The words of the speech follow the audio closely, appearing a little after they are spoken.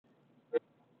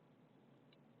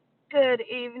Good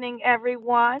evening,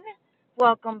 everyone.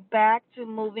 Welcome back to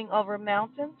Moving Over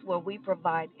Mountains, where we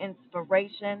provide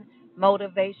inspiration,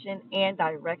 motivation, and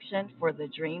direction for the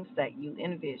dreams that you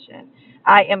envision.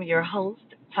 I am your host,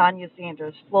 Tanya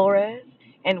Sanders Flores,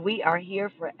 and we are here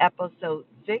for episode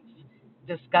 6,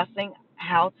 discussing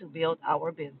how to build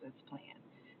our business plan.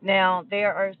 Now,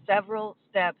 there are several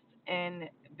steps in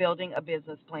building a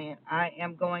business plan. I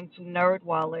am going to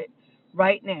NerdWallet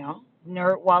right now,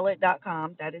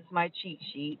 nerdwallet.com. That is my cheat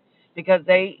sheet because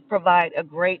they provide a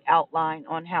great outline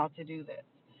on how to do this.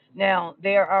 Now,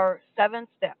 there are 7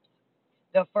 steps.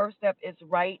 The first step is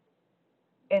write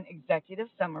an executive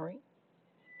summary.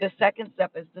 The second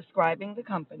step is describing the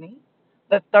company.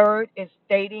 The third is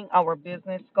stating our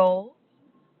business goals.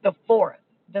 The fourth,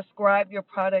 describe your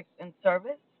products and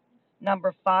service.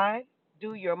 Number 5,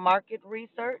 do your market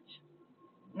research.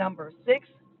 Number 6,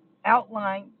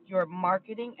 outline your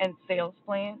marketing and sales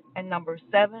plan. And number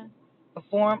 7,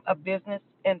 perform a business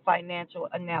and financial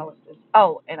analysis.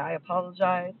 Oh, and I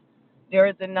apologize. There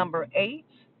is a number 8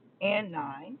 and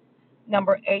 9.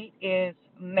 Number 8 is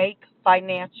make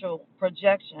financial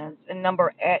projections. And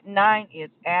number 9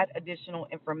 is add additional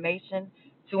information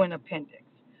to an appendix.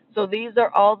 So these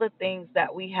are all the things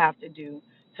that we have to do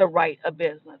to write a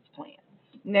business plan.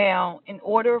 Now, in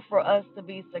order for us to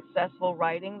be successful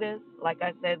writing this, like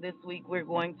I said, this week we're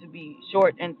going to be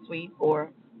short and sweet, or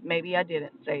maybe I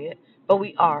didn't say it, but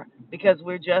we are, because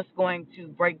we're just going to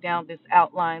break down this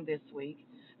outline this week.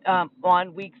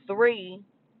 On week 3,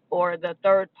 or the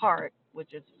third part,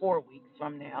 which is 4 weeks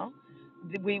from now,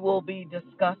 we will be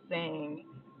discussing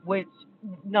which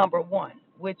number 1,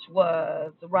 which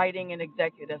was writing an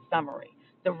executive summary.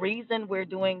 The reason we're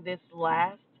doing this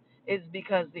last is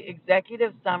because the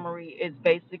executive summary is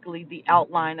basically the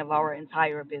outline of our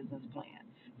entire business plan.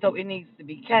 So it needs to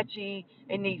be catchy,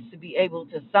 it needs to be able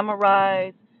to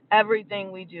summarize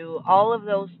everything we do, all of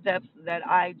those steps that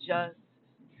I just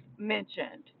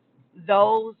mentioned.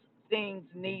 Those things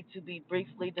need to be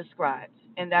briefly described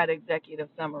in that executive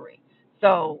summary.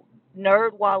 So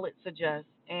NerdWallet suggests,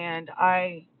 and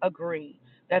I agree,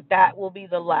 that that will be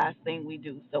the last thing we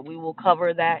do. So we will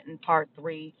cover that in part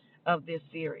 3 of this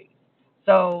series.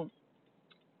 So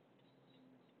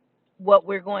what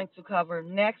we're going to cover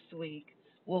next week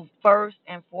will first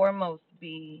and foremost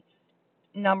be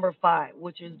number 5,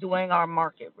 which is doing our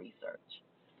market research.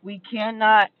 We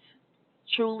cannot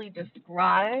truly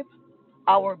describe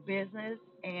our business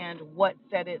and what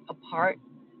set it apart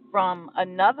from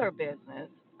another business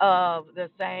of the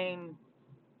same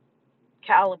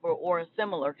caliber or a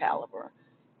similar caliber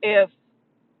if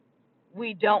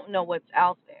we don't know what's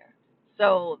out there.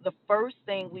 So the first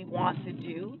thing we want to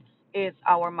do is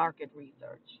our market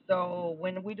research. So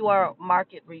when we do our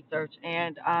market research,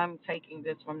 and I'm taking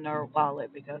this from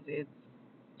NerdWallet because it's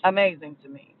amazing to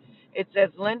me. It says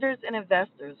lenders and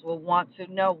investors will want to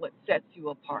know what sets you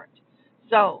apart.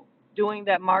 So, doing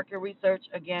that market research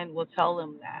again will tell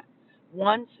them that.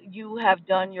 Once you have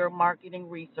done your marketing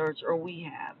research, or we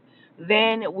have,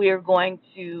 then we're going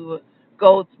to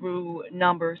go through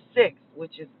number 6,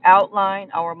 which is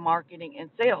outline our marketing and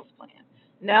sales plan.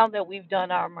 Now that we've done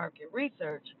our market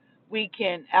research, we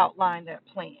can outline that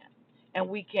plan. And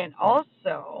we can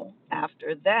also,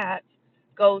 after that,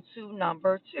 go to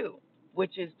number 2,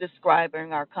 which is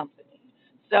describing our company.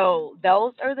 So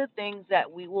those are the things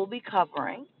that we will be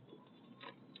covering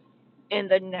in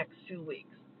the next 2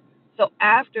 weeks. So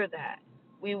after that,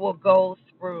 we will go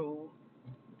through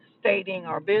stating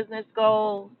our business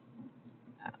goals,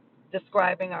 uh,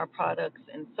 describing our products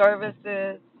and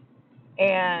services,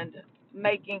 and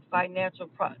making financial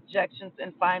projections,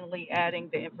 and finally adding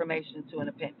the information to an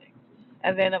appendix.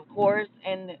 And then, of course,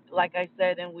 and like I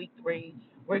said, in week 3,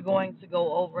 we're going to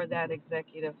go over that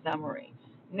executive summary.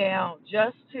 Now,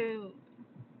 just to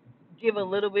give a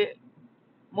little bit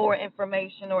more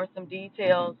information or some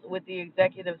details with the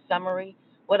executive summary,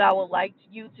 what I would like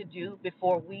you to do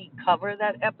before we cover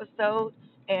that episode,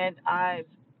 and I've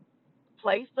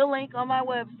placed the link on my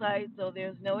website, so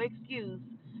there's no excuse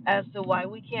as to why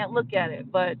we can't look at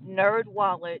it. But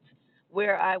NerdWallet,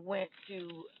 where I went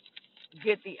to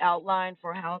get the outline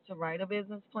for how to write a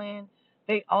business plan,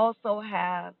 they also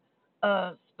have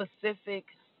a specific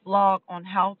blog on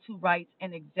how to write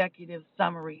an executive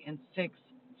summary in 6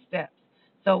 steps.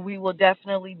 So we will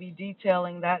definitely be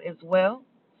detailing that as well.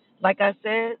 Like I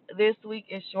said, this week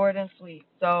is short and sweet.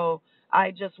 So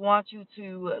I just want you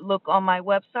to look on my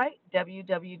website,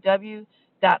 www.therite,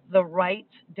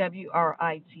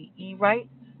 W-R-I-T-E, right,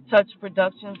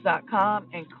 touchproductions.com,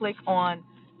 and click on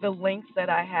the links that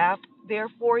I have there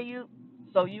for you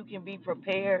so you can be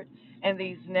prepared in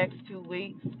these next 2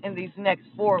 weeks, in these next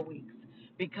 4 weeks,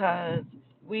 because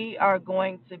we are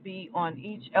going to be on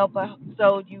each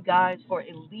episode, you guys, for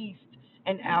at least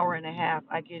an hour and a half.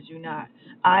 I kid you not.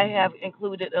 I have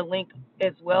included a link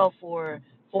as well for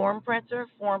Form Printer.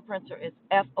 Form Printer is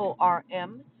FormPrintr,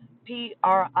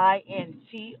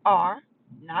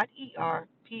 not ER,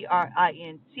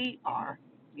 PRINTR.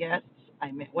 Yes,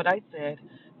 I meant what I said.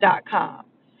 .com,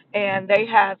 and they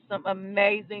have some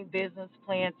amazing business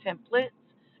plan templates.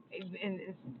 And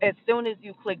as soon as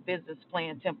you click business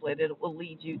plan template, it will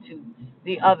lead you to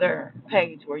the other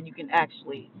page where you can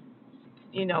actually,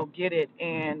 get it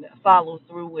and follow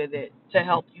through with it to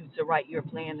help you to write your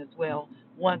plan as well.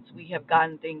 Once we have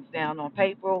gotten things down on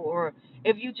paper, or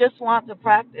if you just want to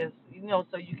practice,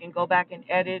 so you can go back and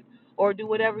edit or do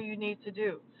whatever you need to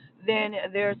do. Then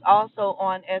there's also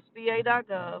on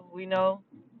SBA.gov. We know,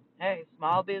 hey,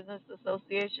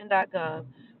 smallbusinessassociation.gov.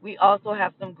 We also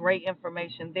have some great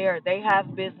information there. They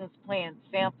have business plan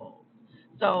samples.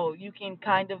 So you can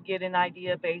kind of get an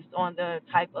idea based on the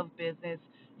type of business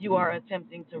you are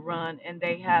attempting to run. And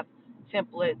they have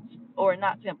templates, or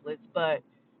not templates, but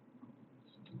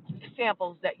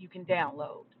samples that you can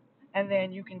download. And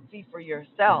then you can see for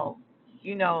yourself,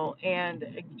 and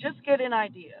just get an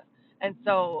idea. And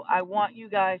so I want you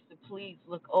guys to please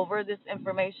look over this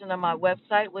information on my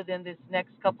website within this next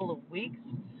couple of weeks.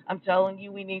 I'm telling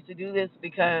you, we need to do this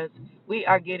because we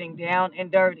are getting down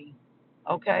and dirty.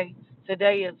 Okay?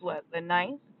 Today is what, the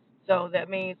 9th? So that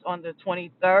means on the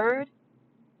 23rd,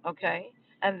 okay?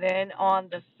 And then on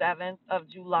the 7th of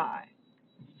July.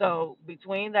 So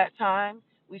between that time,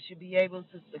 we should be able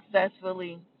to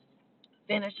successfully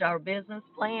finish our business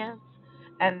plans.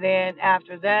 And then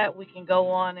after that, we can go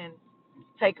on and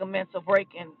take a mental break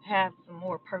and have some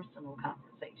more personal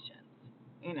conversations,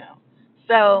 you know.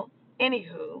 So,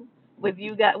 anywho, with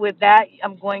that,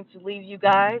 I'm going to leave you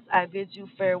guys. I bid you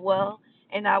farewell,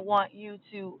 and I want you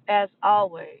to, as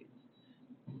always,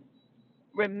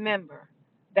 remember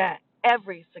that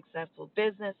every successful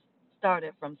business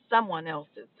started from someone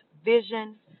else's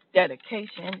vision,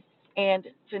 dedication, and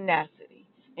tenacity.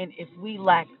 And if we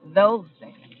lack those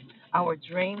things, our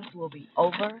dreams will be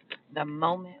over the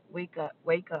moment we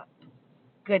wake up.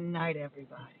 Good night,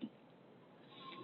 everybody.